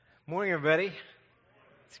Morning, everybody.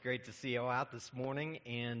 It's great to see you all out this morning.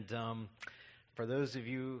 And for those of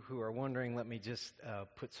you who are wondering, let me just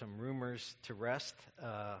put some rumors to rest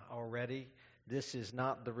already. This is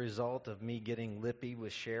not the result of me getting lippy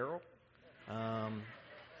with Cheryl. I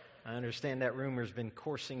understand that rumor's been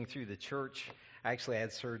coursing through the church. I actually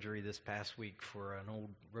had surgery this past week for an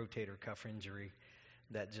old rotator cuff injury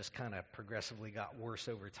that just kind of progressively got worse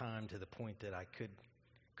over time to the point that I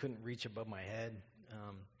couldn't reach above my head.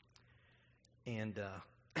 And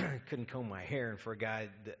couldn't comb my hair. And for a guy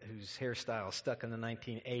whose hairstyle is stuck in the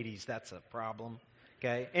 1980s, that's a problem.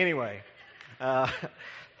 Okay? Anyway,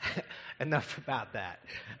 enough about that.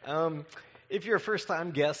 If you're a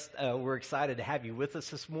first-time guest, we're excited to have you with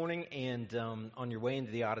us this morning. And on your way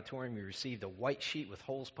into the auditorium, you received a white sheet with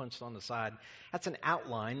holes punched on the side. That's an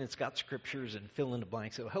outline. It's got scriptures and fill in the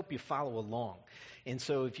blanks. It'll help you follow along. And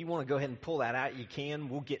so if you want to go ahead and pull that out, you can.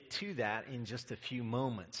 We'll get to that in just a few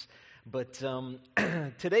moments. But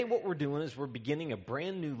today what we're doing is we're beginning a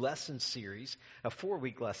brand new lesson series, a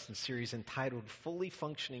 4-week lesson series entitled Fully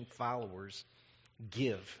Functioning Followers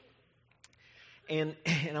Give. And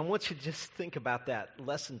I want you to just think about that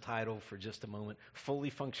lesson title for just a moment, Fully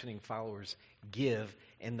Functioning Followers Give.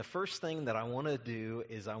 And the first thing that I want to do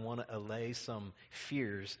is I want to allay some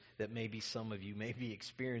fears that maybe some of you may be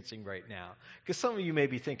experiencing right now. Because some of you may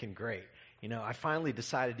be thinking, great. You know, I finally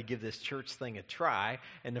decided to give this church thing a try,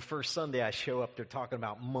 and the first Sunday I show up, they're talking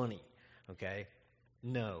about money, okay?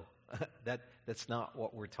 No, that's not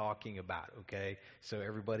what we're talking about, okay? So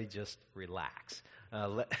everybody just relax.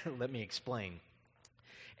 Let me explain.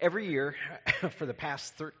 Every year, for the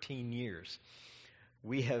past 13 years,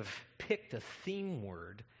 we have picked a theme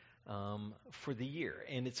word for the year,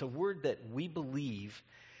 and it's a word that we believe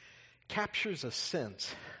captures a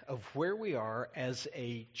sense of where we are as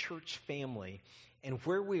a church family and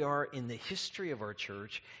where we are in the history of our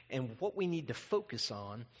church and what we need to focus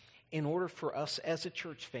on in order for us as a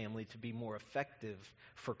church family to be more effective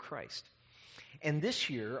for Christ. And this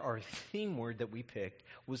year, our theme word that we picked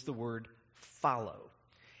was the word follow.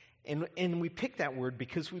 And we picked that word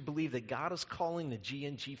because we believe that God is calling the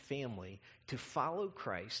G&G family to follow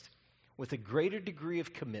Christ with a greater degree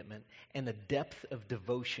of commitment and a depth of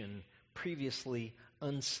devotion previously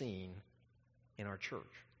unseen in our church.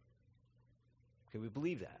 Okay, we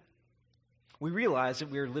believe that. We realize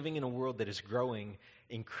that we are living in a world that is growing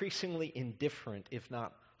increasingly indifferent, if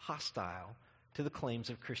not hostile, to the claims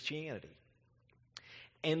of Christianity.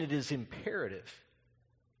 And it is imperative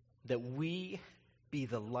that we be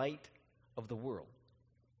the light of the world.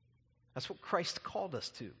 That's what Christ called us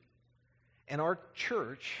to. And our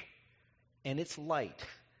church and its light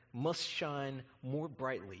must shine more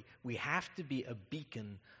brightly. We have to be a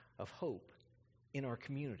beacon of hope in our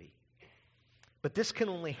community. But this can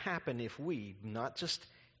only happen if we, not just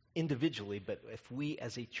individually, but if we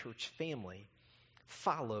as a church family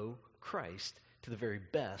follow Christ to the very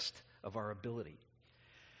best of our ability.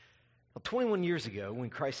 Well, 21 years ago, when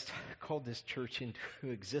Christ called this church into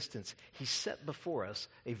existence, he set before us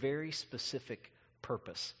a very specific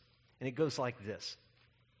purpose. And it goes like this.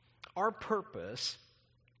 Our purpose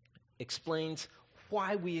explains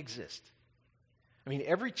why we exist. I mean,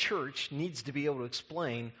 every church needs to be able to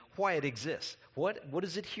explain why it exists. What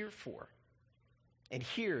is it here for? And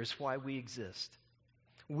here's why we exist.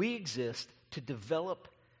 We exist to develop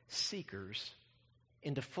seekers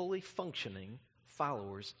into fully functioning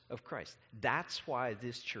followers of Christ. That's why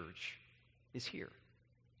this church is here.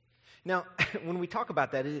 Now, when we talk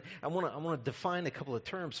about that, I want to define a couple of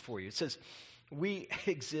terms for you. It says, we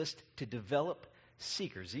exist to develop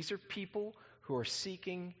seekers. These are people who are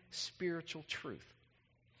seeking spiritual truth.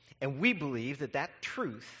 And we believe that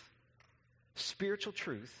truth, spiritual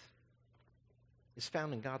truth, is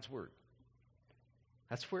found in God's Word.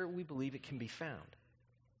 That's where we believe it can be found.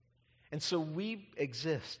 And so we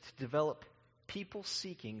exist to develop people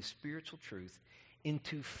seeking spiritual truth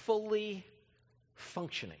into fully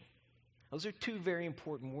functioning. Those are two very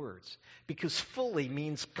important words because fully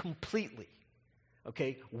means completely,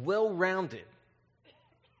 okay, well-rounded,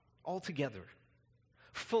 altogether,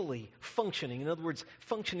 fully functioning. In other words,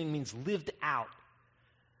 functioning means lived out.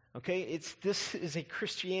 Okay, this is a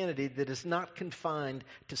Christianity that is not confined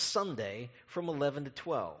to Sunday from 11 to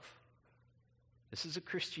 12. This is a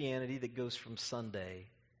Christianity that goes from Sunday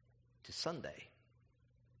to Sunday.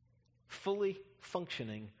 Fully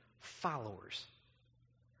functioning followers.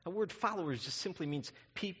 The word followers just simply means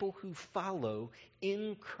people who follow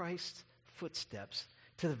in Christ's footsteps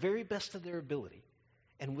to the very best of their ability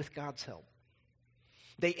and with God's help.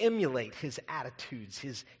 They emulate his attitudes,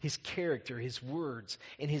 his character, his words,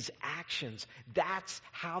 and his actions. That's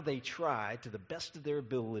how they try, to the best of their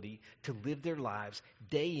ability, to live their lives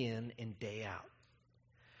day in and day out.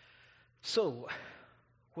 So,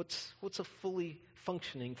 what's a fully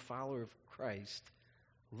functioning follower of Christ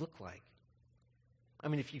look like? I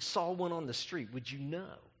mean, if you saw one on the street, would you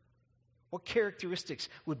know? What characteristics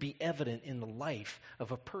would be evident in the life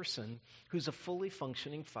of a person who's a fully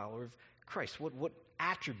functioning follower of Christ? What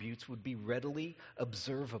attributes would be readily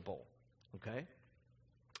observable? Okay?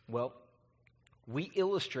 Well, we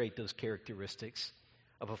illustrate those characteristics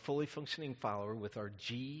of a fully functioning follower with our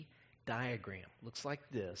G diagram. Looks like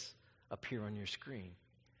this up here on your screen.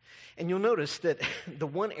 And you'll notice that the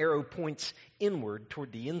one arrow points inward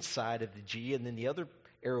toward the inside of the G, and then the other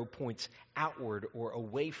arrow points outward or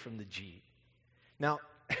away from the G. Now,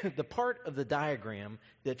 the part of the diagram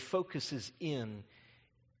that focuses in,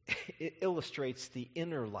 it illustrates the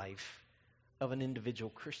inner life of an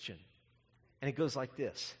individual Christian. And it goes like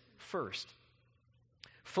this. First,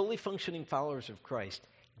 fully functioning followers of Christ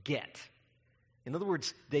get. In other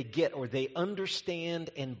words, they get or they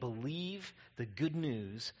understand and believe the good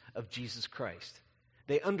news of Jesus Christ.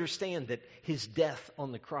 They understand that his death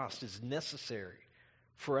on the cross is necessary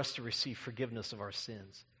for us to receive forgiveness of our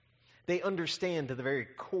sins. They understand to the very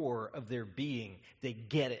core of their being. They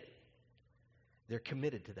get it. They're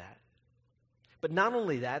committed to that. But not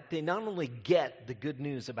only that, they not only get the good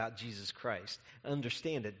news about Jesus Christ,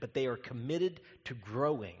 understand it, but they are committed to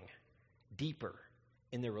growing deeper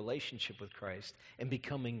in their relationship with Christ and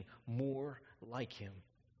becoming more like him.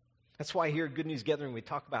 That's why here at Good News Gathering we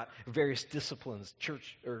talk about various disciplines,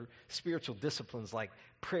 church or spiritual disciplines like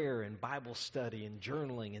prayer and Bible study and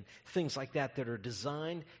journaling and things like that that are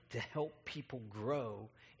designed to help people grow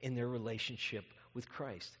in their relationship with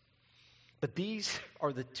Christ. But these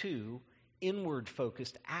are the two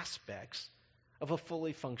inward-focused aspects of a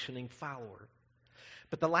fully functioning follower.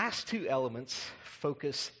 But the last two elements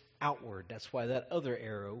focus outward. That's why that other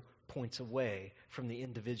arrow points away from the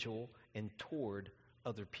individual and toward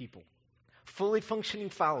other people. Fully functioning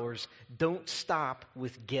followers don't stop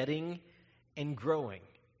with getting and growing.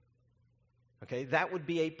 Okay, that would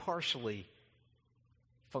be a partially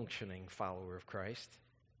functioning follower of Christ.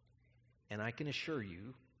 And I can assure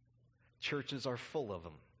you, churches are full of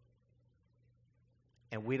them.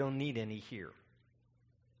 And we don't need any here.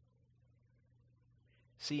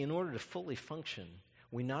 See, in order to fully function,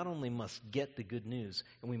 we not only must get the good news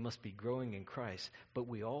and we must be growing in Christ, but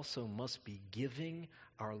we also must be giving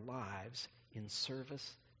our lives in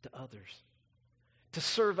service to others. To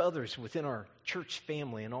serve others within our church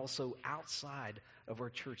family and also outside of our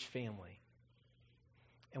church family.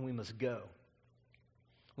 And we must go.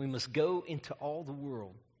 We must go into all the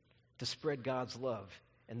world to spread God's love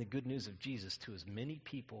and the good news of Jesus to as many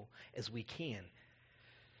people as we can.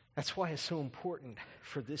 That's why it's so important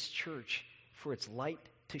for this church, for its light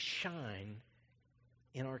to shine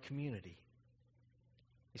in our community.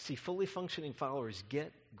 You see, fully functioning followers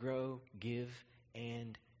get, grow, give,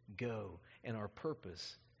 and go. And our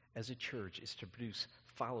purpose as a church is to produce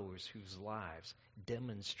followers whose lives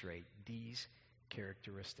demonstrate these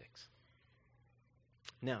characteristics.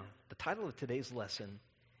 Now, the title of today's lesson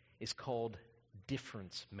is called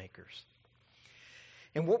Difference Makers.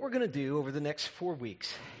 And what we're going to do over the next 4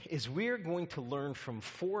 weeks is we're going to learn from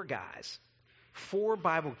 4 guys, 4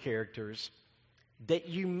 Bible characters that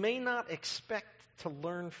you may not expect to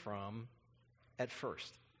learn from at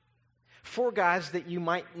first. 4 guys that you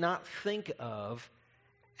might not think of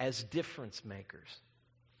as difference makers.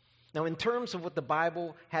 Now, in terms of what the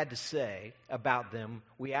Bible had to say about them,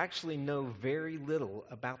 we actually know very little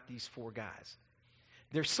about these 4 guys.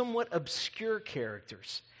 They're somewhat obscure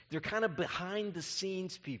characters. They're kind of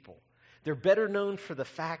behind-the-scenes people. They're better known for the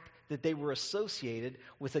fact that they were associated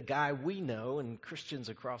with a guy we know and Christians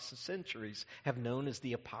across the centuries have known as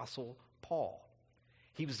the Apostle Paul.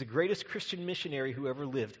 He was the greatest Christian missionary who ever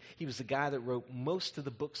lived. He was the guy that wrote most of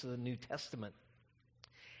the books of the New Testament.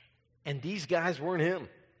 And these guys weren't him,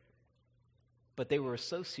 but they were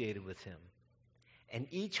associated with him. And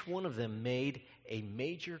each one of them made a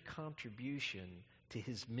major contribution to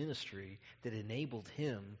his ministry that enabled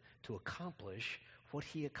him to accomplish what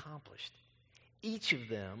he accomplished. Each of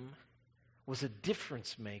them was a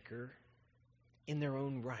difference maker in their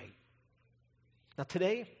own right. Now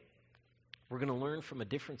today, we're going to learn from a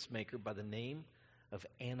difference maker by the name of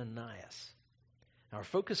Ananias. Now our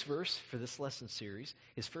focus verse for this lesson series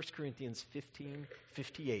is 1 Corinthians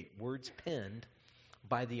 15:58, words penned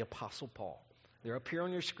by the Apostle Paul. They're up here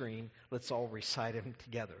on your screen. Let's all recite them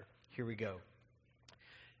together. Here we go.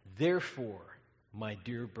 Therefore, my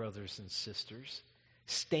dear brothers and sisters,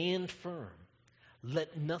 Stand firm.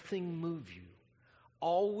 Let nothing move you.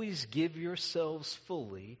 Always give yourselves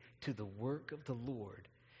fully to the work of the Lord,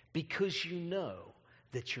 because you know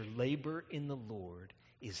that your labor in the Lord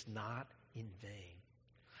is not in vain.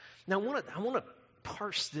 Now, I want to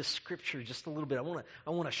parse this scripture just a little bit. I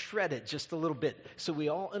want to shred it just a little bit so we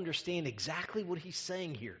all understand exactly what he's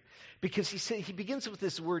saying here. Because he begins with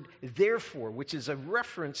this word, therefore, which is a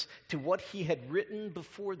reference to what he had written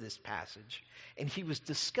before this passage. And he was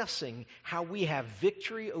discussing how we have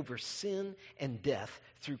victory over sin and death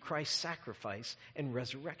through Christ's sacrifice and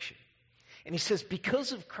resurrection. And he says,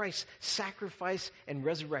 because of Christ's sacrifice and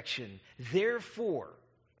resurrection, therefore,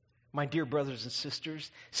 my dear brothers and sisters,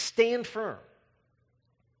 stand firm.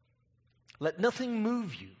 Let nothing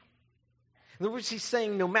move you. In other words, he's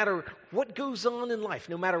saying no matter what goes on in life,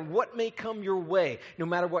 no matter what may come your way, no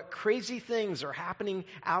matter what crazy things are happening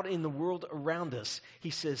out in the world around us,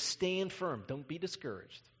 he says, stand firm. Don't be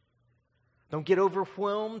discouraged. Don't get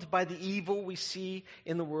overwhelmed by the evil we see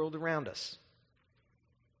in the world around us.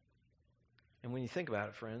 And when you think about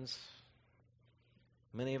it, friends,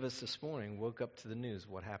 many of us this morning woke up to the news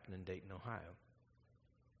of what happened in Dayton, Ohio.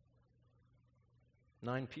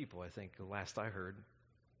 9 people, I think, the last I heard,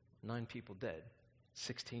 9 people dead,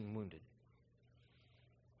 16 wounded.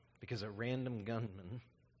 Because a random gunman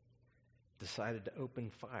decided to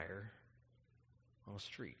open fire on a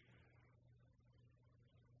street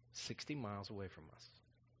 60 miles away from us.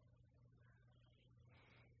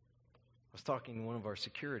 I was talking to one of our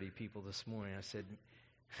security people this morning. I said,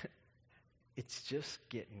 it's just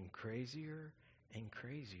getting crazier and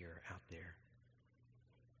crazier out there.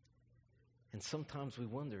 And sometimes we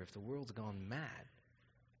wonder if the world's gone mad.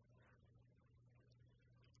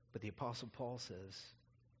 But the Apostle Paul says,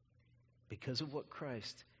 because of what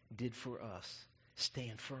Christ did for us,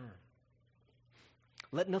 stand firm.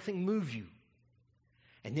 Let nothing move you.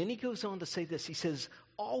 And then he goes on to say this. He says,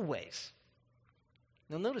 always.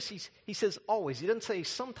 Now notice he says always. He doesn't say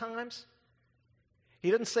sometimes.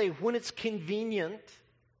 He doesn't say when it's convenient.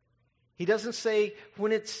 He doesn't say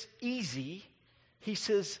when it's easy. He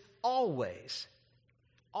says always.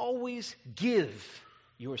 Always give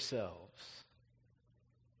yourselves.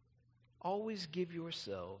 Always give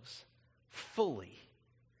yourselves fully.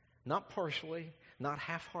 Not partially, not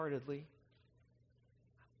half-heartedly.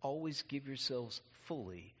 Always give yourselves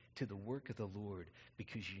fully to the work of the Lord,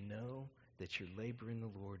 because you know that your labor in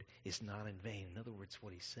the Lord is not in vain. In other words,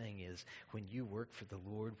 what he's saying is, when you work for the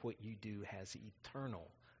Lord, what you do has eternal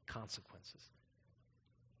consequences.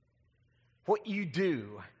 What you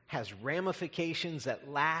do has ramifications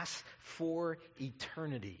that last for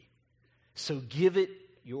eternity. So give it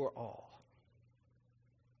your all.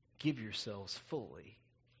 Give yourselves fully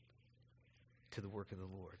to the work of the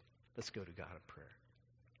Lord. Let's go to God in prayer.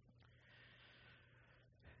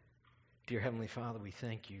 Dear Heavenly Father, we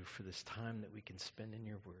thank you for this time that we can spend in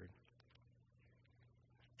your word.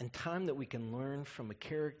 And time that we can learn from a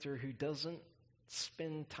character who doesn't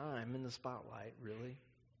spend time in the spotlight, really.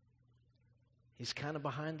 He's kind of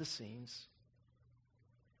behind the scenes.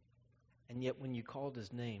 And yet when you called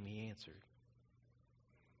his name, he answered.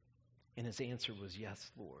 And his answer was,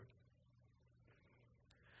 yes, Lord.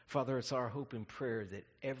 Father, it's our hope and prayer that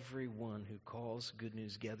everyone who calls Good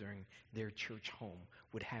News Gathering their church home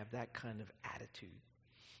would have that kind of attitude,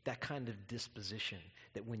 that kind of disposition,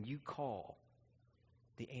 that when you call,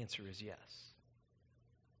 the answer is yes.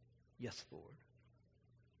 Yes, Lord.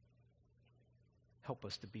 Help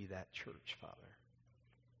us to be that church, Father.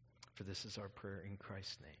 For this is our prayer in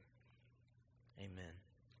Christ's name. Amen.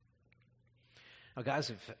 Now,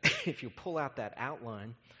 guys, if you pull out that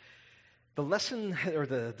outline, the lesson, or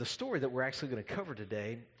the story that we're actually going to cover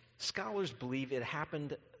today, scholars believe it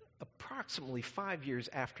happened approximately 5 years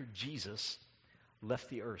after Jesus left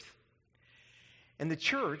the earth. And the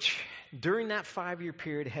church, during that 5-year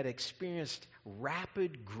period, had experienced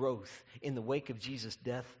rapid growth in the wake of Jesus'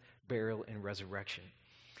 death, burial, and resurrection.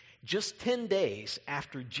 Just 10 days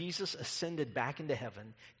after Jesus ascended back into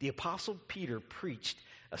heaven, the Apostle Peter preached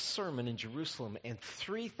a sermon in Jerusalem, and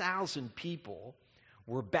 3,000 people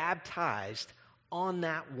were baptized on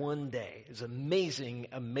that one day. It's an amazing,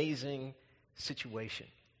 amazing situation.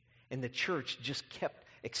 And the church just kept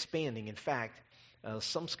expanding. In fact,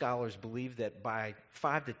 some scholars believe that by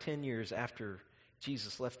 5 to 10 years after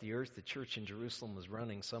Jesus left the earth, the church in Jerusalem was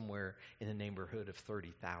running somewhere in the neighborhood of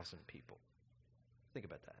 30,000 people. Think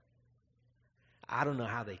about that. I don't know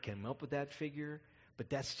how they came up with that figure, but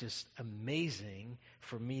that's just amazing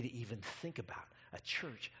for me to even think about. A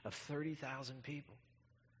church of 30,000 people.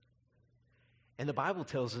 And the Bible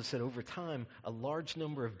tells us that over time, a large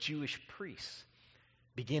number of Jewish priests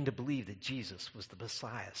began to believe that Jesus was the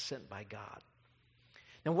Messiah sent by God.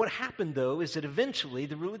 Now, what happened, though, is that eventually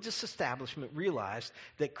the religious establishment realized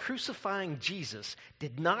that crucifying Jesus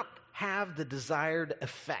did not have the desired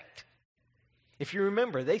effect. If you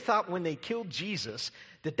remember, they thought when they killed Jesus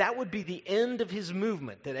that that would be the end of his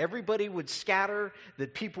movement, that everybody would scatter,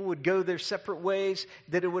 that people would go their separate ways,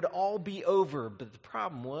 that it would all be over. But the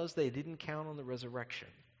problem was they didn't count on the resurrection.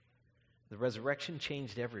 The resurrection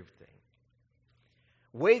changed everything.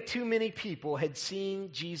 Way too many people had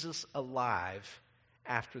seen Jesus alive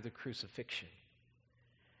after the crucifixion.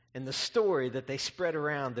 And the story that they spread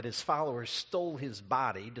around that his followers stole his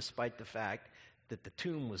body, despite the fact that the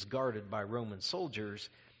tomb was guarded by Roman soldiers,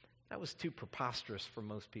 that was too preposterous for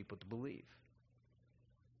most people to believe.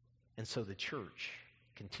 And so the church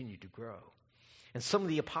continued to grow. And some of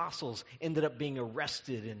the apostles ended up being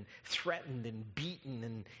arrested and threatened and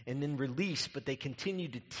beaten and then released, but they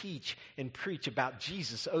continued to teach and preach about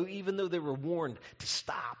Jesus, even though they were warned to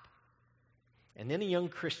stop. And then a young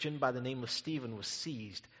Christian by the name of Stephen was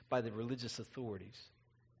seized by the religious authorities,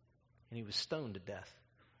 and he was stoned to death.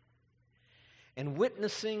 And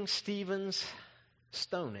witnessing Stephen's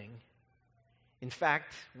stoning, in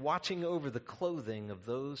fact, watching over the clothing of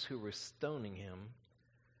those who were stoning him,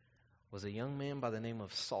 was a young man by the name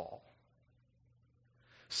of Saul.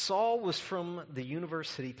 Saul was from the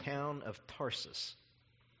university town of Tarsus.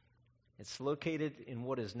 It's located in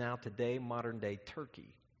what is now today modern-day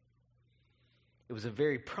Turkey. It was a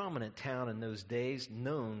very prominent town in those days,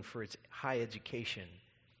 known for its high education.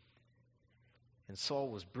 And Saul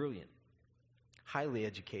was brilliant, highly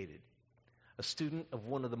educated, a student of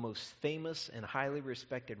one of the most famous and highly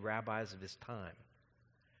respected rabbis of his time.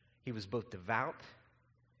 He was both devout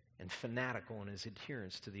and fanatical in his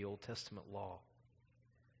adherence to the Old Testament law.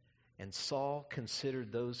 And Saul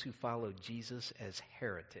considered those who followed Jesus as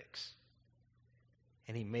heretics.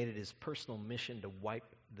 And he made it his personal mission to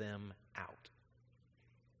wipe them out.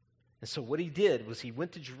 And so what he did was he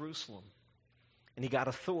went to Jerusalem, and he got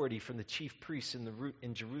authority from the chief priests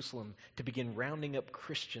in Jerusalem to begin rounding up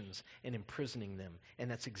Christians and imprisoning them. And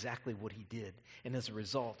that's exactly what he did. And as a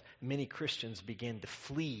result, many Christians began to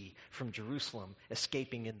flee from Jerusalem,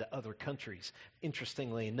 escaping into other countries.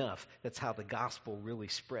 Interestingly enough, that's how the gospel really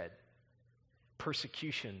spread.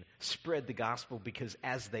 Persecution spread the gospel because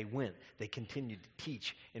as they went, they continued to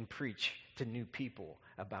teach and preach to new people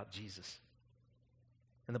about Jesus.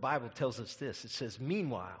 And the Bible tells us this. It says,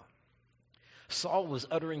 "Meanwhile, Saul was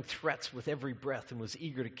uttering threats with every breath and was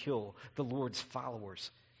eager to kill the Lord's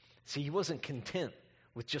followers." See, he wasn't content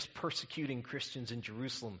with just persecuting Christians in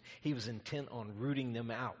Jerusalem. He was intent on rooting them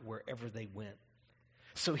out wherever they went.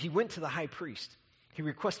 So he went to the high priest. He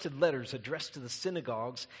requested letters addressed to the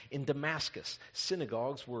synagogues in Damascus.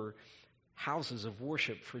 Synagogues were houses of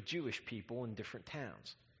worship for Jewish people in different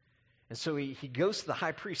towns. And so he goes to the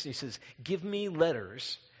high priest and he says, "Give me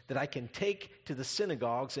letters that I can take to the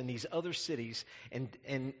synagogues in these other cities, and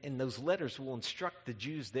those letters will instruct the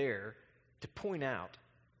Jews there to point out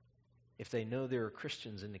if they know there are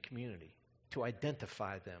Christians in the community, to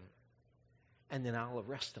identify them, and then I'll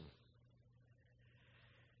arrest them."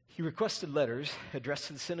 He requested letters addressed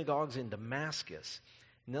to the synagogues in Damascus.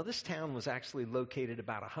 Now, this town was actually located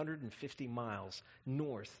about 150 miles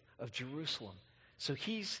north of Jerusalem. So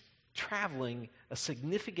he's traveling a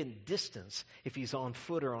significant distance if he's on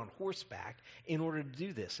foot or on horseback in order to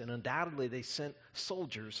do this. And undoubtedly they sent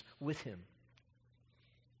soldiers with him.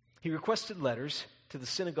 He requested letters to the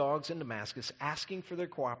synagogues in Damascus asking for their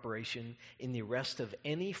cooperation in the arrest of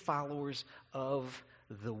any followers of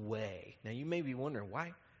the way. Now you may be wondering,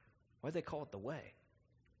 why do they call it the way?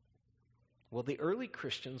 Well, the early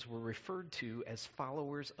Christians were referred to as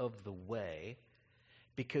followers of the way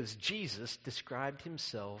because Jesus described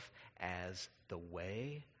himself as the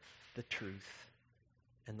way, the truth,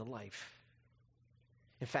 and the life.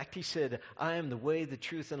 In fact, he said, "I am the way, the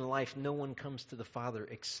truth, and the life. No one comes to the Father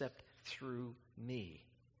except through me."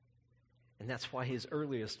 And that's why his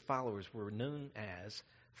earliest followers were known as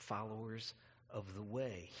followers of the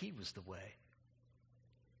way. He was the way.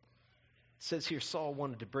 It says here, Saul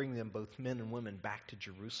wanted to bring them, both men and women, back to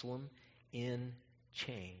Jerusalem in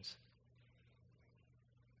chains.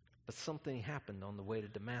 But something happened on the way to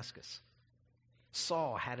Damascus.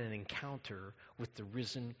 Saul had an encounter with the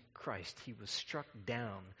risen Christ. He was struck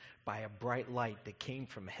down by a bright light that came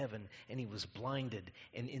from heaven, and he was blinded.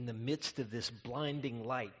 And in the midst of this blinding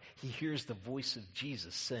light, he hears the voice of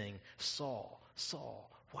Jesus saying, "Saul, Saul,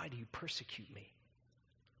 why do you persecute me?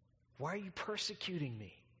 Why are you persecuting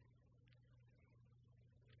me?"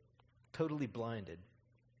 Totally blinded,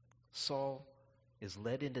 Saul is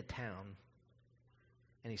led into town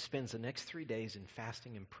And he spends the next 3 days in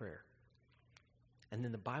fasting and prayer. And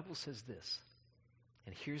then the Bible says this,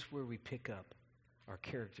 and here's where we pick up our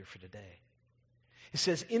character for today. It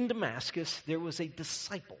says, in Damascus, there was a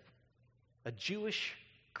disciple, a Jewish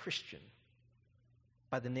Christian,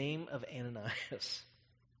 by the name of Ananias.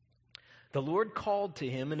 The Lord called to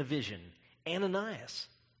him in a vision, Ananias.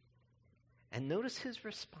 And notice his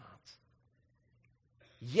response.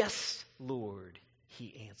 Yes, Lord,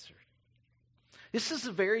 he answered. This is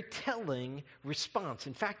a very telling response.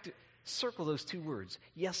 In fact, circle those two words,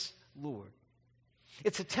 yes, Lord.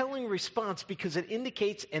 It's a telling response because it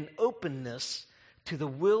indicates an openness to the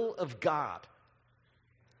will of God,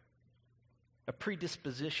 a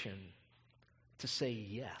predisposition to say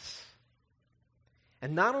yes.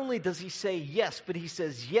 And not only does he say yes, but he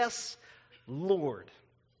says, yes, Lord.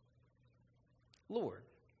 Lord.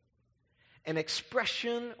 An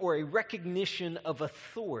expression or a recognition of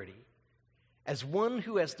authority as one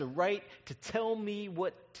who has the right to tell me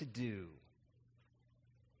what to do.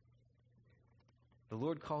 The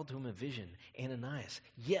Lord called to him a vision, Ananias.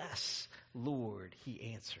 Yes, Lord,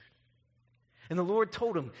 he answered. And the Lord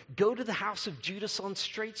told him, go to the house of Judas on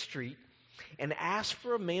Straight Street and ask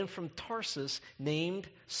for a man from Tarsus named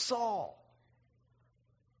Saul.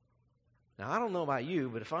 Now, I don't know about you,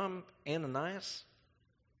 but if I'm Ananias,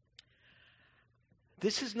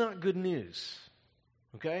 this is not good news,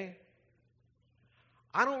 okay?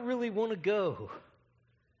 I don't really want to go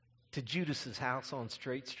to Judas's house on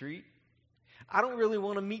Straight Street. I don't really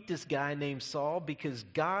want to meet this guy named Saul because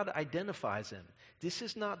God identifies him. This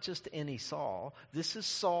is not just any Saul. This is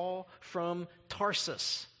Saul from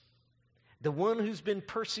Tarsus, the one who's been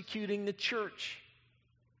persecuting the church.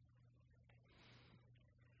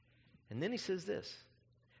 And then he says this,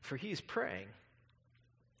 for he is praying.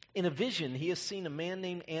 In a vision, he has seen a man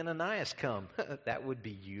named Ananias come. That would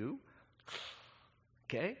be you.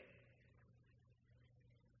 Okay?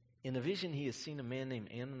 In a vision, he has seen a man named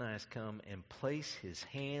Ananias come and place his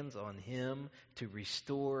hands on him to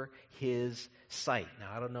restore his sight.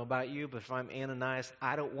 Now, I don't know about you, but if I'm Ananias,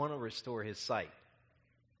 I don't want to restore his sight.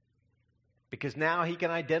 Because now he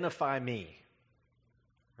can identify me.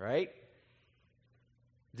 Right?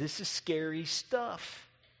 This is scary stuff.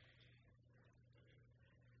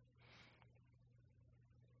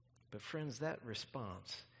 But friends, that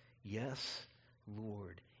response, yes,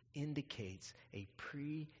 Lord, indicates a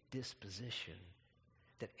predisposition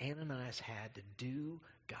that Ananias had to do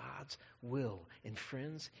God's will. And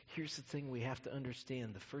friends, here's the thing we have to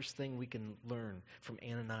understand. The first thing we can learn from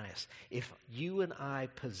Ananias. If you and I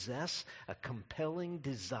possess a compelling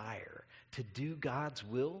desire to do God's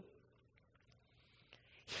will,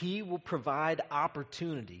 He will provide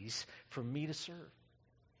opportunities for me to serve.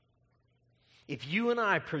 If you and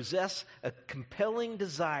I possess a compelling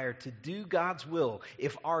desire to do God's will,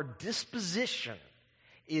 if our disposition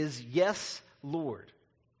is yes, Lord,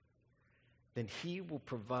 then He will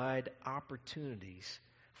provide opportunities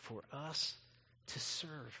for us to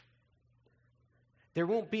serve. There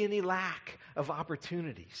won't be any lack of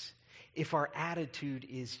opportunities if our attitude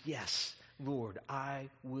is yes, Lord, I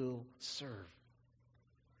will serve.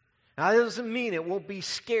 Now, that doesn't mean it won't be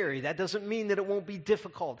scary. That doesn't mean that it won't be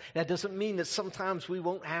difficult. That doesn't mean that sometimes we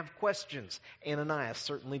won't have questions. Ananias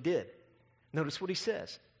certainly did. Notice what he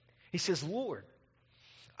says. He says, Lord,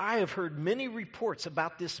 I have heard many reports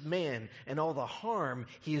about this man and all the harm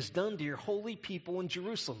he has done to your holy people in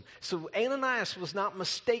Jerusalem. So Ananias was not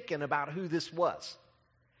mistaken about who this was.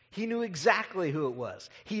 He knew exactly who it was.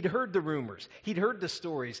 He'd heard the rumors. He'd heard the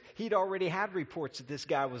stories. He'd already had reports that this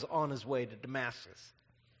guy was on his way to Damascus.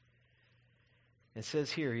 It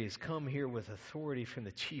says here, he has come here with authority from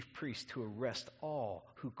the chief priest to arrest all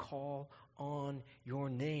who call on your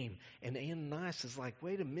name. And Ananias is like,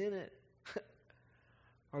 wait a minute.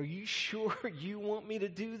 Are you sure you want me to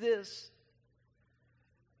do this?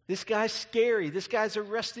 This guy's scary. This guy's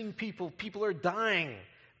arresting people. People are dying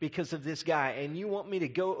because of this guy. And you want me to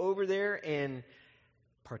go over there and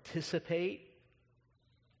participate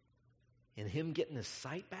in him getting his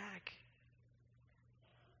sight back?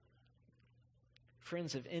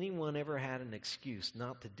 Friends, if anyone ever had an excuse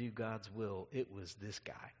not to do God's will, it was this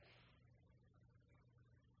guy.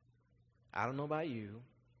 I don't know about you,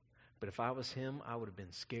 but if I was him, I would have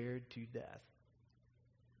been scared to death.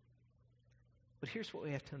 But here's what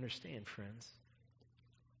we have to understand, friends.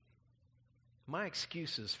 My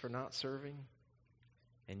excuses for not serving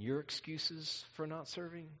and your excuses for not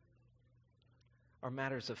serving are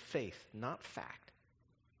matters of faith, not fact.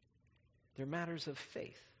 They're matters of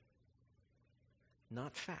faith,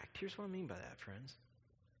 not fact. Here's what I mean by that, friends.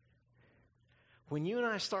 When you and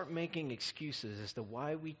I start making excuses as to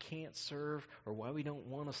why we can't serve or why we don't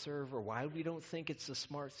want to serve or why we don't think it's the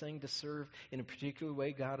smart thing to serve in a particular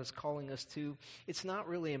way God is calling us to, it's not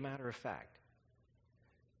really a matter of fact.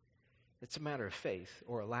 It's a matter of faith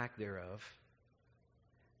or a lack thereof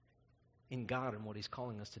in God and what he's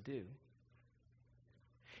calling us to do.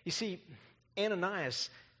 You see, Ananias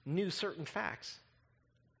knew certain facts.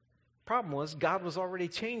 Problem was, God was already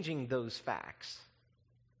changing those facts.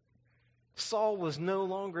 Saul was no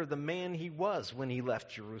longer the man he was when he left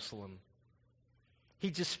Jerusalem. He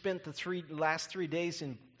just spent the last 3 days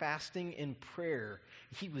in fasting and prayer.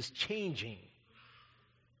 He was changing.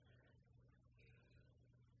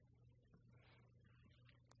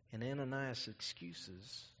 And Ananias'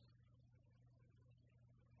 excuses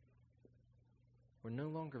were no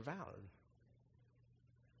longer valid.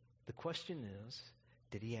 The question is,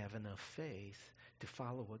 did he have enough faith to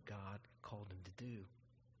follow what God called him to do?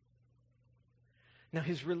 Now,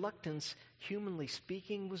 his reluctance, humanly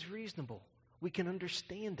speaking, was reasonable. We can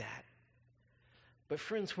understand that. But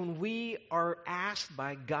friends, when we are asked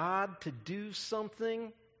by God to do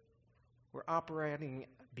something, we're operating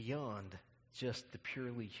beyond just the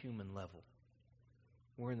purely human level.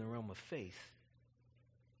 We're in the realm of faith.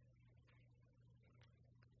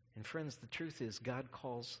 And friends, the truth is God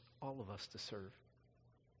calls all of us to serve.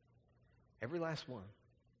 Every last one.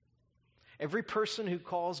 Every person who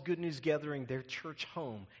calls Good News Gathering their church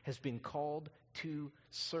home has been called to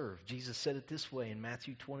serve. Jesus said it this way in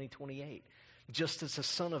Matthew 20:28. Just as the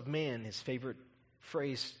Son of Man, his favorite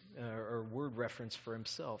phrase or word reference for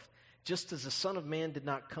himself, just as the Son of Man did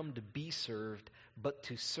not come to be served, but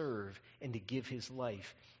to serve and to give his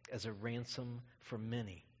life as a ransom for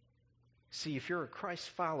many. See, if you're a Christ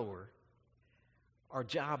follower, our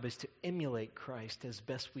job is to emulate Christ as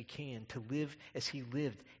best we can, to live as he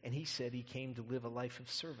lived. And he said he came to live a life of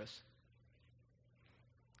service.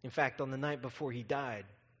 In fact, on the night before he died,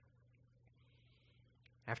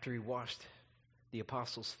 after he washed the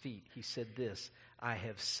apostles' feet, he said this, I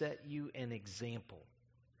have set you an example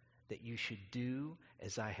that you should do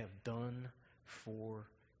as I have done for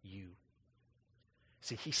you.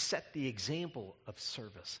 See, he set the example of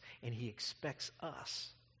service, and he expects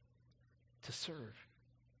us to serve.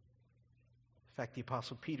 In fact, the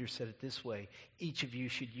Apostle Peter said it this way, each of you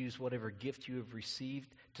should use whatever gift you have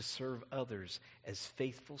received to serve others as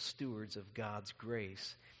faithful stewards of God's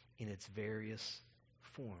grace in its various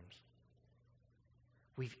forms.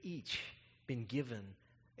 We've each been given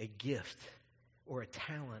a gift or a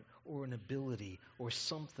talent or an ability or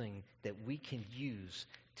something that we can use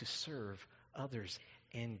to serve others,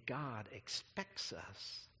 and God expects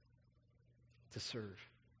us to serve.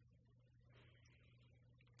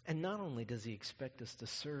 And not only does he expect us to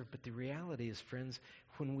serve, but the reality is, friends,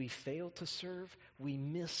 when we fail to serve, we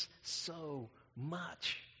miss so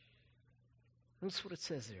much. That's what it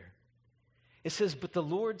says there. It says, but the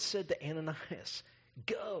Lord said to Ananias,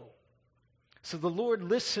 go. So the Lord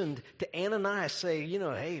listened to Ananias say,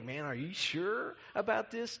 hey, man, are you sure about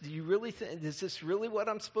this? Do you really think, is this really what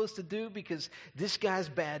I'm supposed to do? Because this guy's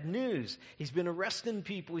bad news. He's been arresting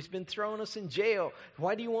people. He's been throwing us in jail.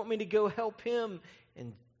 Why do you want me to go help him?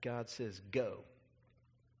 And God says, go.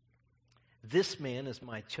 This man is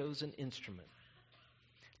my chosen instrument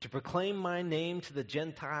to proclaim my name to the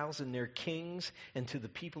Gentiles and their kings and to the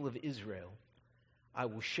people of Israel. I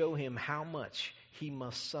will show him how much he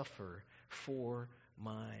must suffer for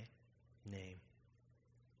my name.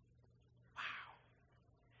 Wow.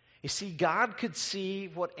 You see, God could see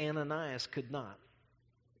what Ananias could not.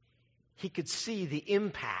 He could see the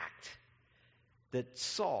impact that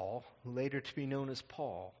Saul, later to be known as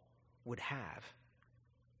Paul, would have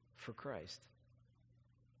for Christ.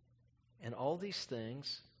 And all these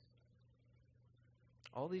things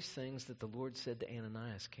that the Lord said to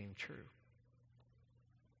Ananias came true.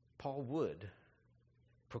 Paul would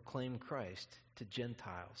proclaim Christ to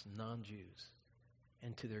Gentiles, non-Jews,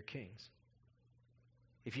 and to their kings.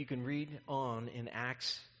 If you can read on in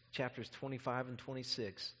Acts chapters 25 and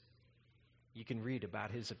 26, you can read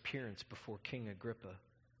about his appearance before King Agrippa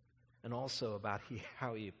and also about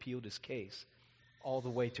how he appealed his case all the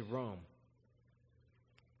way to Rome.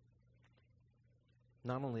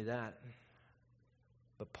 Not only that,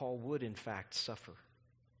 but Paul would in fact suffer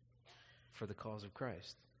for the cause of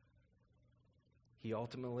Christ. He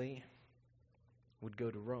ultimately would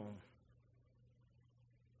go to Rome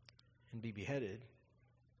and be beheaded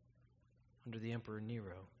under the Emperor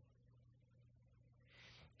Nero.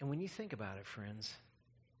 And when you think about it, friends,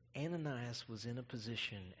 Ananias was in a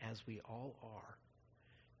position, as we all are,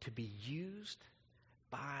 to be used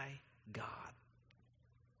by God.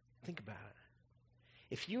 Think about it.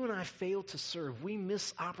 If you and I fail to serve, we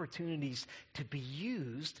miss opportunities to be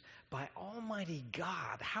used by Almighty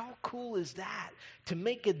God. How cool is that? To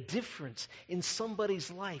make a difference in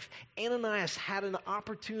somebody's life. Ananias had an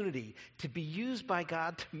opportunity to be used by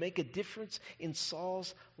God to make a difference in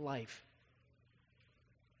Saul's life.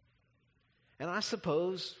 And I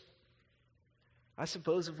suppose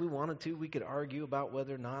if we wanted to, we could argue about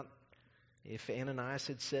whether or not, if Ananias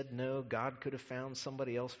had said no, God could have found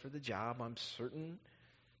somebody else for the job. I'm certain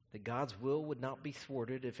that God's will would not be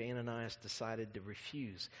thwarted if Ananias decided to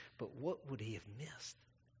refuse. But what would he have missed?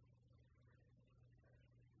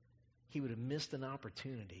 He would have missed an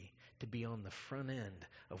opportunity to be on the front end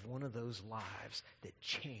of one of those lives that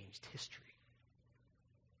changed history.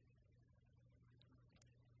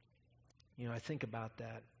 You know, I think about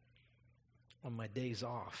that on my days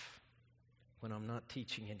off when I'm not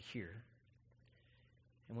teaching in here.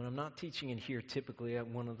 And when I'm not teaching in here, typically at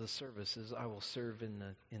one of the services, I will serve in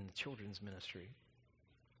the children's ministry.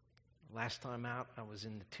 Last time out, I was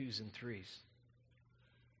in the 2s and 3s.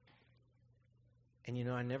 And you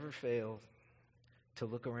know, I never failed to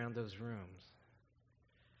look around those rooms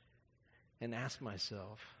and ask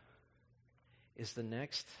myself, is the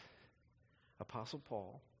next Apostle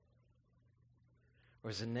Paul,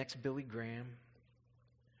 or is the next Billy Graham,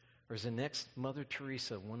 or is the next Mother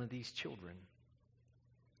Teresa one of these children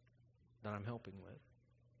that I'm helping with?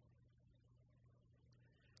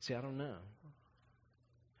 See, I don't know.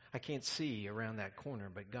 I can't see around that corner,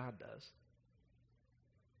 but God does.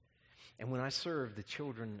 And when I serve the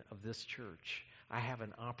children of this church, I have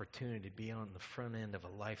an opportunity to be on the front end of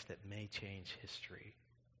a life that may change history.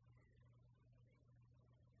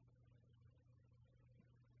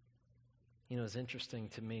 You know, it's interesting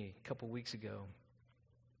to me, a couple weeks ago,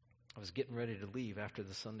 I was getting ready to leave after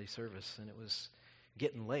the Sunday service, and it was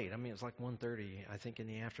getting late. I mean, it was like 1:30, I think, in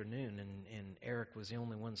the afternoon, and Eric was the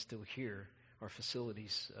only one still here, our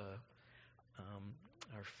facilities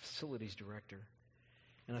director.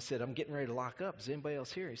 And I said, I'm getting ready to lock up. Is anybody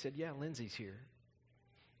else here? He said, yeah, Lindsay's here.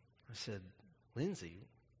 I said, Lindsay?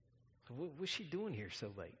 What's she doing here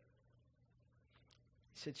so late?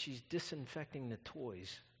 He said, she's disinfecting the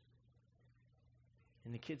toys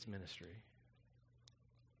in the kids' ministry.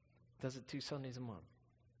 Does it 2 Sundays a month.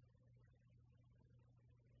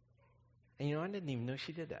 And you know, I didn't even know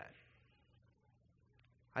she did that.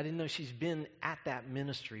 I didn't know she's been at that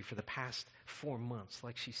ministry for the past 4 months,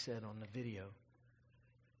 like she said on the video.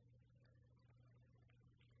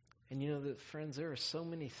 And you know, friends, there are so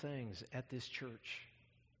many things at this church,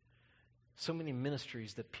 so many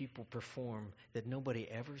ministries that people perform that nobody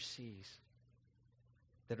ever sees,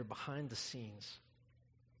 that are behind the scenes,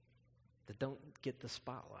 that don't get the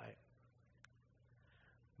spotlight,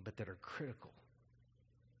 but that are critical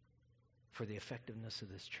for the effectiveness of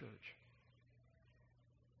this church.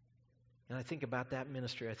 And I think about that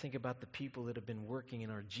ministry. I think about the people that have been working in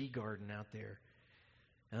our G garden out there.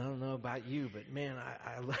 And I don't know about you, but man,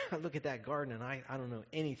 I look at that garden and I don't know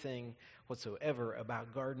anything whatsoever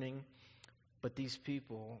about gardening. But these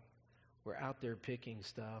people were out there picking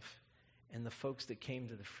stuff. And the folks that came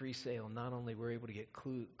to the free sale not only were able to get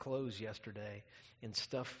clothes yesterday and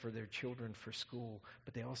stuff for their children for school,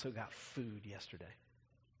 but they also got food yesterday.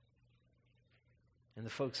 And the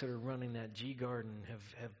folks that are running that G Garden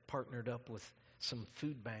have partnered up with some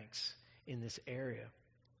food banks in this area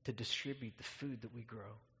to distribute the food that we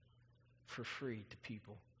grow for free to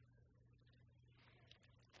people.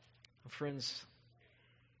 Friends,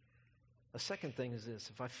 a second thing is this.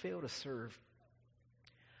 If I fail to serve,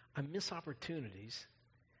 I miss opportunities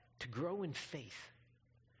to grow in faith,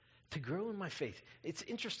 to grow in my faith. It's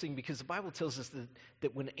interesting because the Bible tells us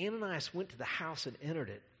that when Ananias went to the house and entered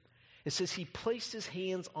it, it says he placed his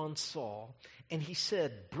hands on Saul and he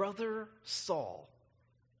said, "Brother Saul."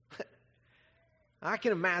 I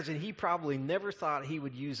can imagine he probably never thought he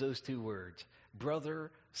would use those 2 words,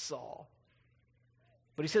 Brother Saul.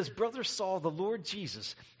 But he says, "Brother Saul, the Lord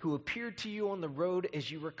Jesus, who appeared to you on the road as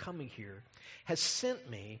you were coming here, has sent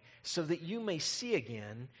me so that you may see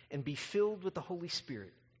again and be filled with the Holy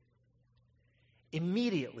Spirit."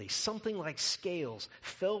 Immediately, something like scales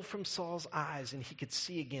fell from Saul's eyes and he could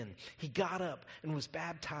see again. He got up and was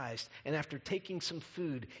baptized, and after taking some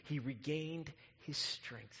food, he regained his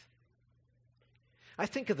strength. I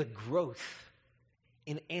think of the growth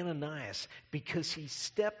in Ananias because he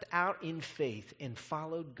stepped out in faith and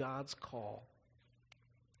followed God's call.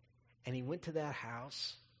 And he went to that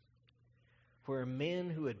house where a man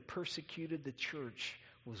who had persecuted the church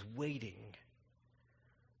was waiting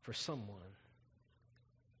for someone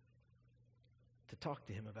to talk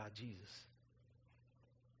to him about Jesus.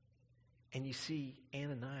 And you see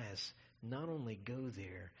Ananias not only go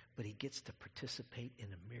there, but he gets to participate in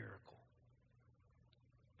a miracle.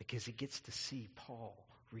 Because he gets to see Paul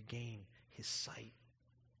regain his sight.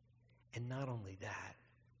 And not only that,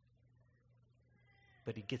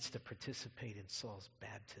 but he gets to participate in Saul's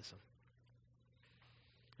baptism.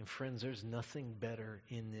 And friends, there's nothing better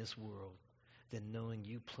in this world than knowing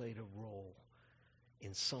you played a role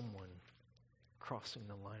in someone crossing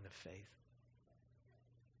the line of faith.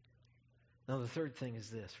 Now, the third thing is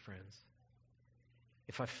this, friends.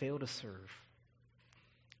 If I fail to serve,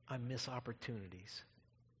 I miss opportunities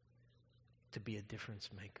to be a difference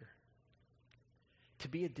maker. To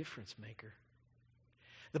be a difference maker.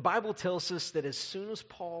 The Bible tells us that as soon as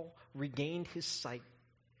Paul regained his sight,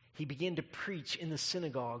 he began to preach in the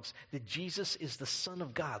synagogues that Jesus is the Son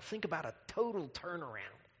of God. Think about a total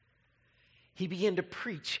turnaround. He began to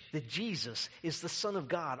preach that Jesus is the Son of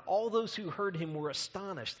God. All those who heard him were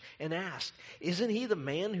astonished and asked, "Isn't he the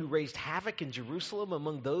man who raised havoc in Jerusalem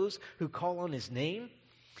among those who call on his name?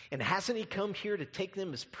 And hasn't he come here to take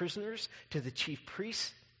them as prisoners to the chief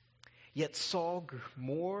priests?" Yet Saul grew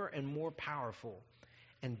more and more powerful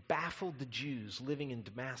and baffled the Jews living in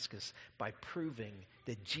Damascus by proving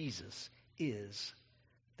that Jesus is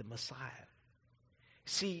the Messiah.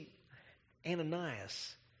 See,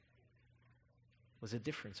 Ananias was a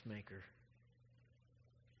difference maker.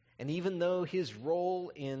 And even though his role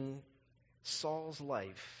in Saul's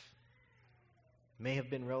life may have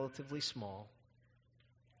been relatively small,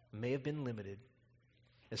 may have been limited,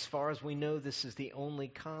 as far as we know, this is the only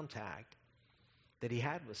contact that he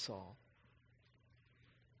had with Saul.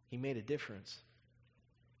 He made a difference.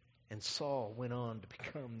 And Saul went on to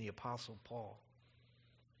become the Apostle Paul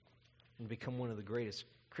and become one of the greatest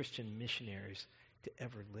Christian missionaries to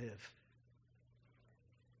ever live.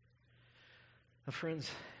 Now, friends,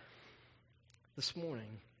 this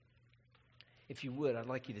morning, if you would, I'd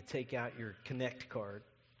like you to take out your Connect card.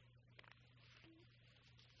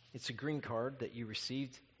 It's a green card that you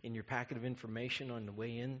received in your packet of information on the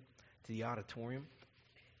way in to the auditorium.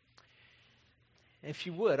 If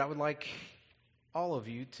you would, I would like all of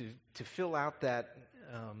you to fill out that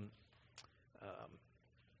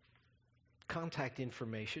contact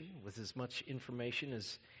information with as much information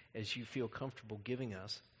as you feel comfortable giving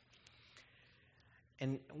us.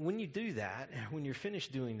 And when you do that, when you're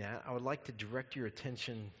finished doing that, I would like to direct your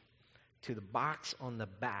attention to the box on the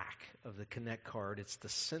back of the Connect card. It's the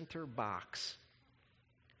center box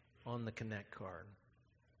on the Connect card.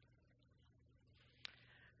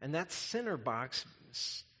 And that center box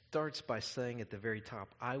starts by saying at the very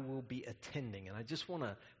top, "I will be attending." And I just want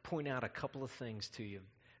to point out a couple of things to you,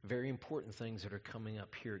 very important things that are coming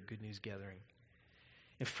up here at Good News Gathering.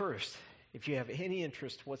 And first, if you have any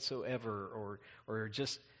interest whatsoever or are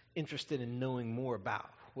just interested in knowing more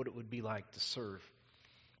about what it would be like to serve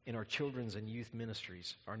in our children's and youth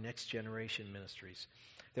ministries, our next generation ministries,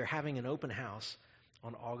 they're having an open house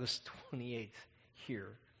on August 28th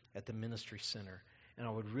here at the Ministry Center. And I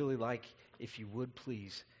would really like, if you would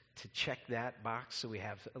please, to check that box so we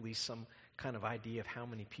have at least some kind of idea of how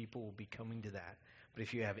many people will be coming to that. But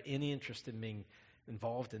if you have any interest in being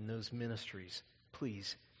involved in those ministries,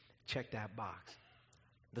 please check that box.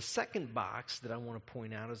 The second box that I want to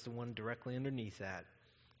point out is the one directly underneath that.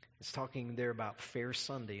 It's talking there about Fair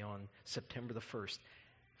Sunday on September the 1st.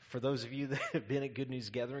 For those of you that have been at Good News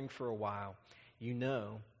Gathering for a while, you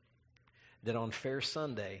know that on Fair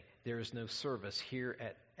Sunday, there is no service here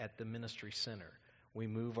at the Ministry Center. We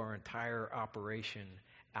move our entire operation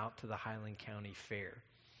out to the Highland County Fair.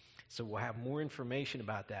 So we'll have more information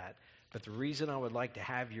about that. But the reason I would like to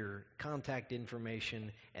have your contact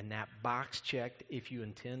information and that box checked if you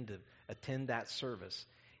intend to attend that service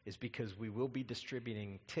is because we will be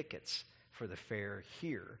distributing tickets for the fair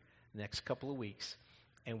here next couple of weeks,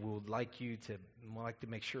 and we'd like to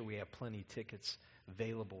make sure we have plenty of tickets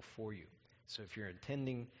available for you. So if you're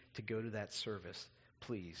intending to go to that service,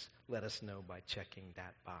 please let us know by checking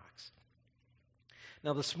that box.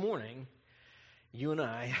 Now this morning, you and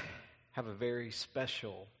I have a very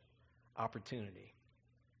special opportunity.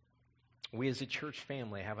 We as a church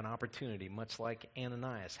family have an opportunity, much like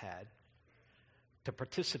Ananias had, to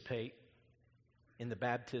participate in the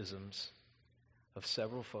baptisms of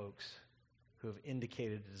several folks who have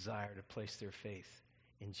indicated a desire to place their faith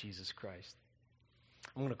in Jesus Christ.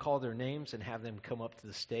 I'm going to call their names and have them come up to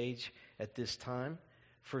the stage at this time.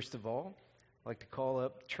 First of all, I'd like to call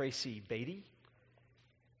up Tracy Beatty,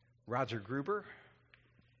 Roger Gruber,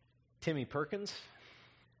 Timmy Perkins,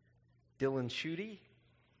 Dylan Schutte,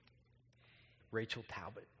 Rachel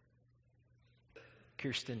Talbot,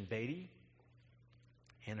 Kirsten Beatty,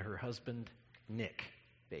 and her husband, Nick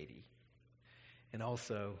Beatty. And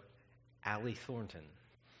also Allie Thornton.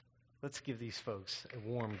 Let's give these folks a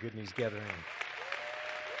warm Good News Gathering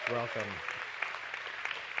welcome.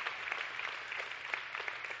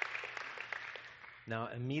 Now,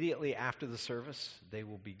 immediately after the service, they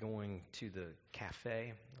will be going to the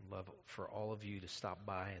cafe. I'd love for all of you to stop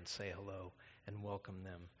by and say hello and welcome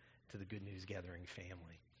them to the Good News Gathering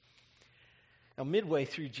family. Now, midway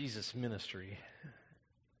through Jesus' ministry,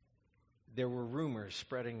 there were rumors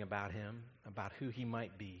spreading about him, about who he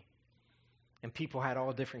might be. And people had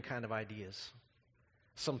all different kind of ideas.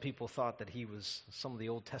 Some people thought that he was some of the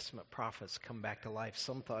Old Testament prophets come back to life.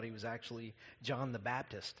 Some thought he was actually John the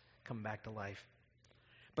Baptist come back to life.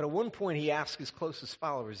 But at one point he asked his closest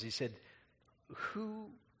followers, he said,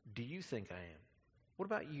 "Who do you think I am? What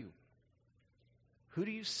about you? Who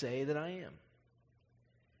do you say that I am?"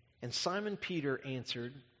 And Simon Peter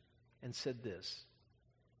answered and said this,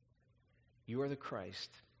 "You are the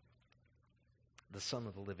Christ, the Son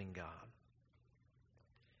of the living God."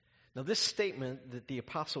 Now, this statement that the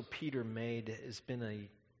Apostle Peter made has been a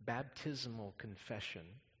baptismal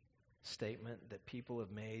confession statement that people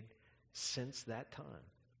have made since that time.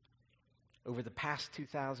 Over the past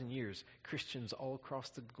 2,000 years, Christians all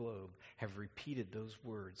across the globe have repeated those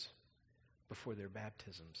words before their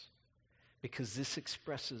baptisms because this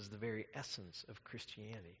expresses the very essence of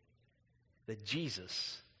Christianity, that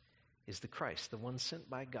Jesus is the Christ, the one sent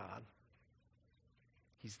by God.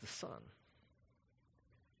 He's the Son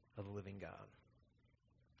of the living God.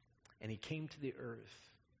 And he came to the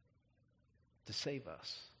earth to save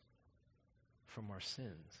us from our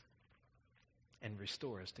sins and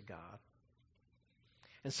restore us to God.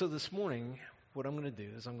 And so this morning, what I'm going to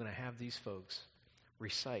do is I'm going to have these folks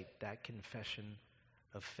recite that confession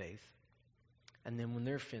of faith. And then when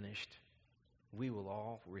they're finished, we will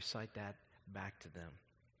all recite that back to them.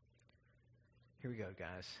 Here we go,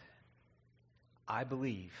 guys. I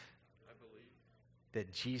believe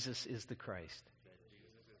that Jesus is the Christ,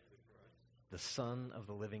 the Son of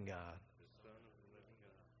the living God,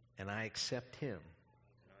 and I accept him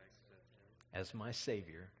as my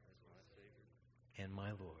Savior and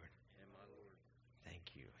my Lord.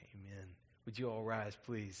 Thank you. Amen. Would you all rise,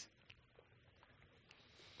 please?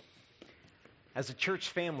 As a church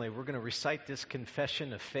family, we're going to recite this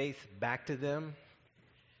confession of faith back to them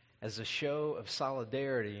as a show of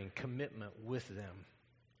solidarity and commitment with them,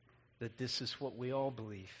 that this is what we all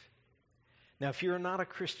believe. Now, if you're not a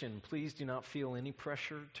Christian, please do not feel any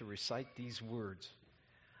pressure to recite these words.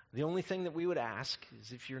 The only thing that we would ask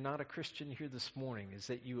is, if you're not a Christian here this morning, is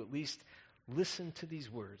that you at least listen to these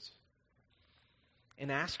words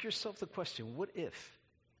and ask yourself the question, what if?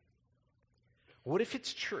 What if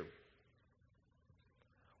it's true?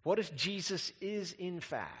 What if Jesus is in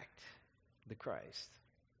fact the Christ,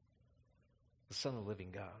 the Son of the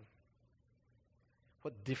living God?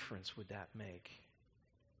 What difference would that make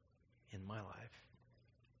in my life?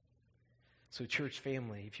 So, church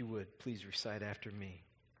family, if you would, please recite after me.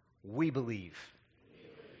 We believe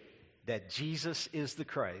that Jesus is the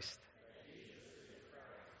Christ,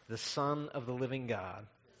 the Son of the living God,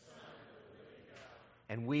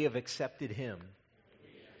 and we have accepted him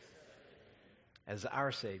as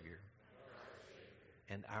our Savior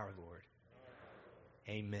and our Lord.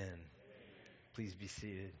 Amen. Please be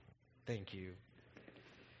seated. Thank you.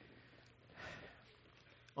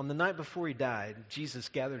 On the night before he died, Jesus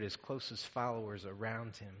gathered his closest followers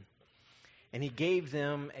around him, and he gave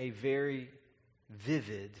them a very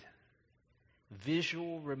vivid,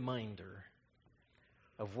 visual reminder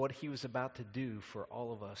of what he was about to do for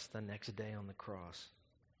all of us the next day on the cross.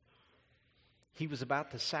 He was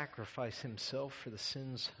about to sacrifice himself for the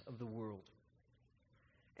sins of the world.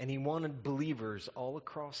 And he wanted believers all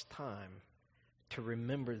across time to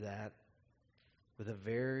remember that with a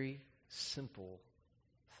very simple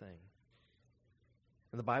thing.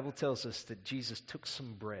 And the Bible tells us that Jesus took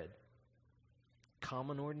some bread,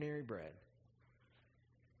 common ordinary bread,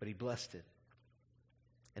 but he blessed it.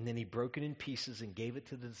 And then he broke it in pieces and gave it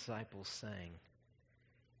to the disciples, saying,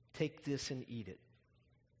 "Take this and eat it,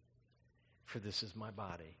 for this is my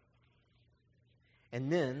body." And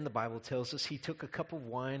then the Bible tells us he took a cup of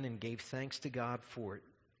wine and gave thanks to God for it.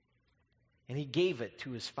 And he gave it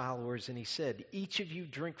to his followers, and he said, "Each of you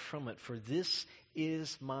drink from it, for this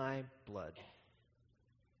is my blood.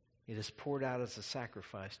 It is poured out as a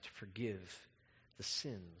sacrifice to forgive the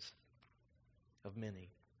sins of many."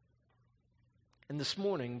 And this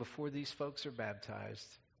morning, before these folks are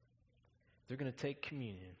baptized, they're going to take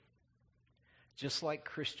communion. Just like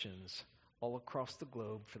Christians all across the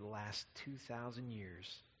globe for the last 2,000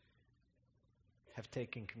 years have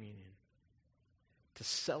taken communion to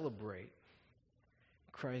celebrate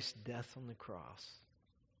Christ's death on the cross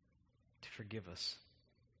to forgive us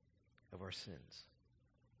of our sins.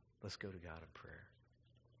 Let's go to God in prayer.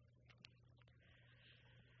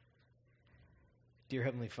 Dear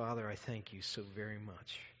Heavenly Father, I thank you so very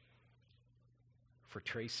much for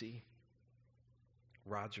Tracy,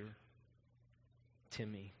 Roger,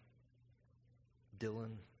 Timmy,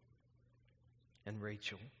 Dylan, and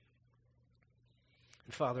Rachel.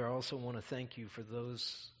 And Father, I also want to thank you for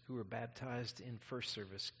those who were baptized in first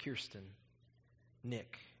service, Kirsten,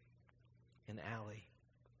 Nick, and Allie.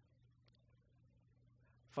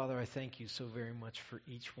 Father, I thank you so very much for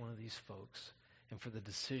each one of these folks and for the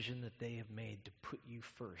decision that they have made to put you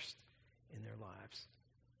first in their lives.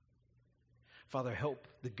 Father, help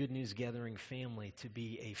the Good News Gathering family to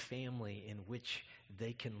be a family in which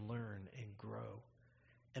they can learn and grow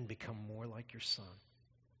and become more like your Son.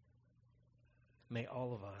 May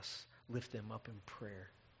all of us lift them up in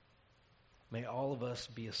prayer. May all of us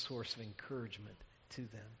be a source of encouragement to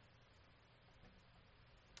them.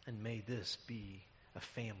 And may this be a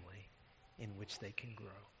family in which they can grow.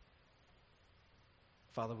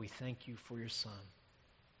 Father, we thank you for your Son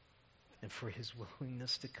and for his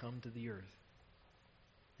willingness to come to the earth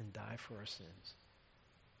and die for our sins.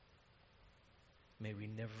 May we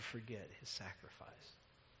never forget his sacrifice.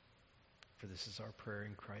 For this is our prayer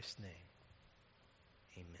in Christ's name.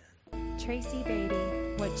 Amen. Tracy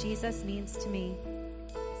Beatty, What Jesus Means to Me.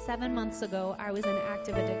 7 months ago, I was in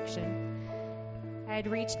active addiction. I had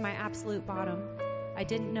reached my absolute bottom. I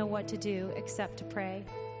didn't know what to do except to pray.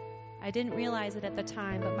 I didn't realize it at the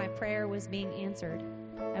time, but my prayer was being answered.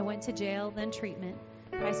 I went to jail, then treatment.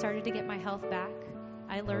 I started to get my health back.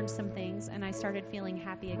 I learned some things, and I started feeling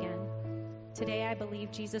happy again. Today, I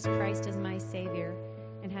believe Jesus Christ is my Savior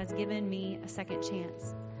and has given me a second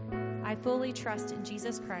chance. I fully trust in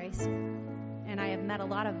Jesus Christ, and I have met a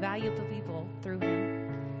lot of valuable people through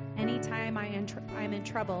him. Anytime I'm in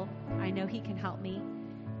trouble, I know he can help me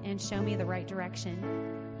and show me the right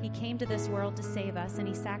direction. He came to this world to save us, and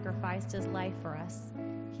he sacrificed his life for us.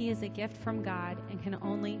 He is a gift from God and can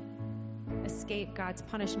only escape God's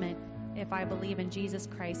punishment if I believe in Jesus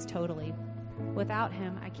Christ totally. Without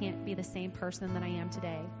him, I can't be the same person that I am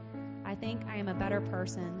today. I think I am a better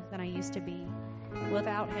person than I used to be.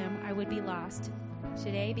 Without him, I would be lost.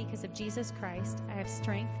 Today, because of Jesus Christ, I have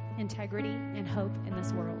strength, integrity, and hope in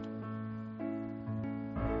this world.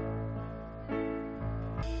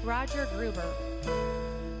 Roger Gruber.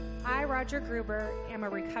 I, Roger Gruber, am a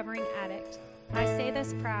recovering addict. I say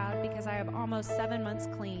this proud because I have almost 7 months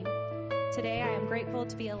clean. Today, I am grateful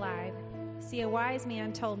to be alive. See, a wise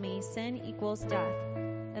man told me sin equals death.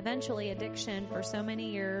 Eventually, addiction for so many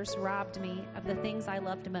years robbed me of the things I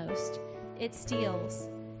loved most. It steals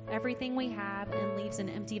everything we have and leaves an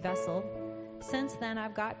empty vessel. Since then,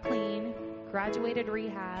 I've got clean, graduated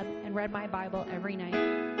rehab, and read my Bible every night.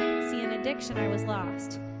 See, in addiction, I was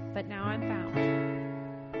lost, but now I'm found.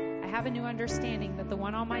 I have a new understanding that the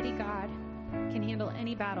one Almighty God can handle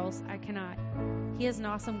any battles I cannot. He is an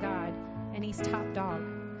awesome God, and he's top dog.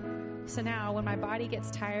 So now, when my body gets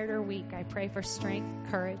tired or weak, I pray for strength,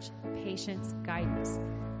 courage, patience, guidance.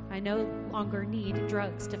 I no longer need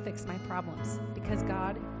drugs to fix my problems, because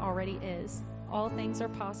God already is. All things are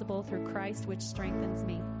possible through Christ, which strengthens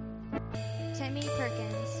me. Timmy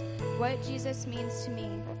Perkins, What Jesus Means to Me.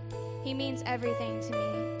 He means everything to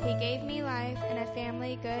me. He gave me life and a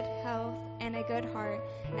family, good health, and a good heart,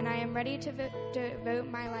 and I am ready to devote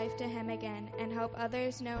my life to him again and help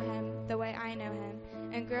others know him the way I know him,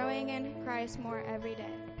 and growing in Christ more every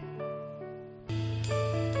day.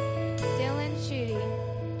 Dylan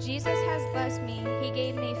Schutte, Jesus has blessed me. He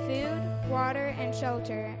gave me food, water, and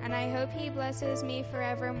shelter, and I hope he blesses me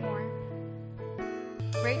forevermore.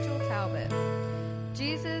 Rachel Talbot,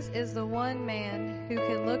 Jesus is the one man who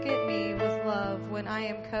can look at me with love when I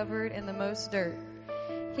am covered in the most dirt.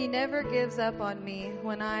 He never gives up on me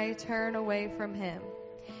when I turn away from him.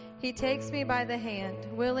 He takes me by the hand,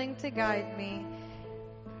 willing to guide me,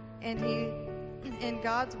 and in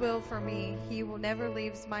God's will for me, he will never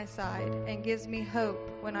leaves my side and gives me hope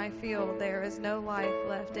when I feel there is no life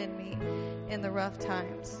left in me in the rough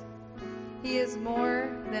times. He is more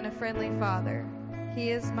than a friendly father. He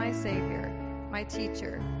is my Savior, my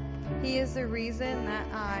teacher. He is the reason that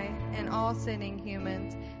I and all sinning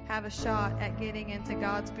humans have a shot at getting into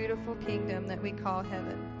God's beautiful kingdom that we call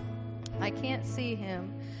heaven. I can't see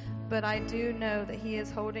him, but I do know that he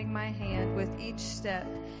is holding my hand with each step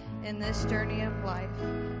in this journey of life.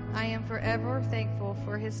 I am forever thankful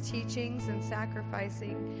for his teachings and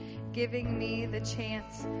sacrificing, giving me the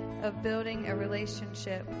chance of building a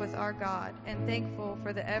relationship with our God, and thankful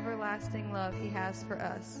for the everlasting love he has for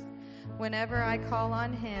us. Whenever I call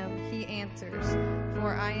on him, he answers,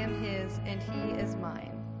 for I am his and he is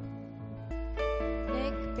mine.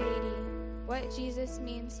 Nick Beatty, what Jesus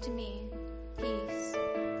means to me, peace.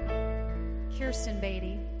 Kirsten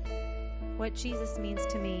Beatty, what Jesus means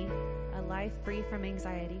to me, a life free from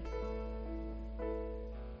anxiety.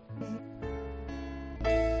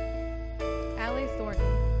 Allie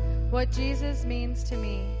Thornton, what Jesus means to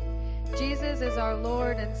me. Jesus is our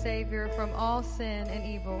Lord and Savior from all sin and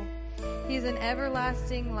evil. He's an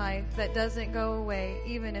everlasting life that doesn't go away,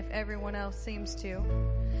 even if everyone else seems to.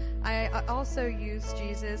 I also use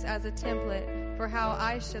Jesus as a template for how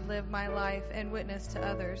I should live my life and witness to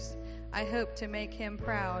others. I hope to make him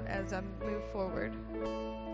proud as I move forward.